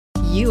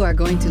You are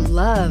going to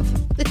love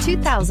the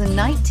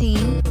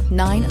 2019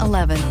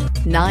 911.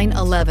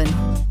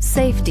 911.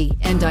 Safety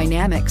and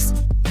dynamics,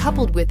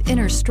 coupled with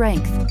inner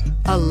strength,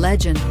 a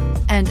legend,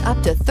 and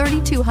up to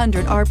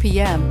 3,200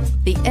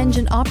 RPM, the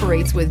engine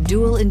operates with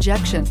dual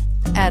injection.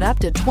 At up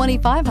to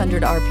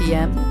 2,500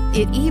 RPM,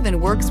 it even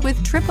works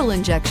with triple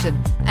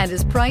injection and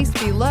is priced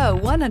below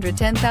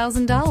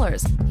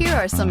 $110,000. Here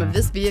are some of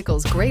this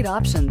vehicle's great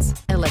options: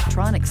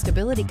 electronic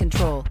stability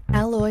control,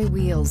 alloy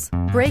wheels,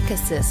 brake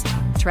assist,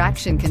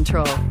 traction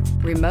control,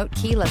 remote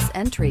keyless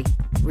entry,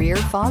 rear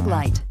fog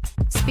light,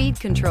 speed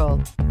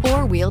control,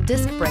 four-wheel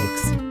disc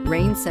brakes,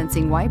 rain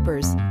sensing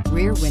wipers,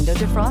 rear window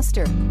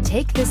defroster.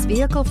 Take this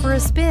vehicle for a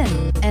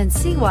spin and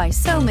see why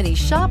so many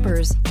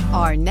shoppers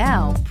are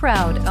now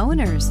proud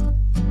owners.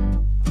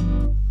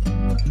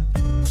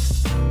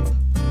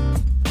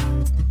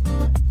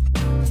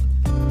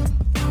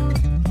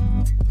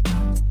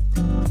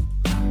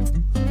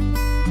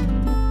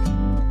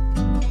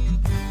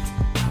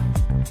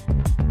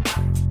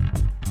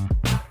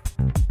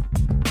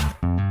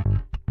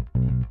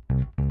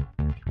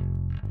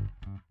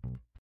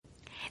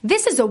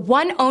 This is a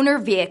one-owner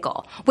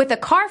vehicle with a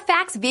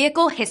Carfax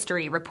Vehicle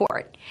History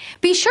Report.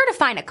 Be sure to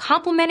find a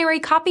complimentary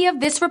copy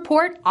of this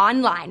report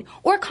online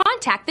or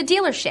contact the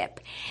dealership.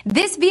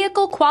 This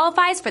vehicle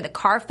qualifies for the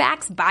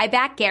Carfax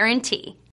Buyback Guarantee.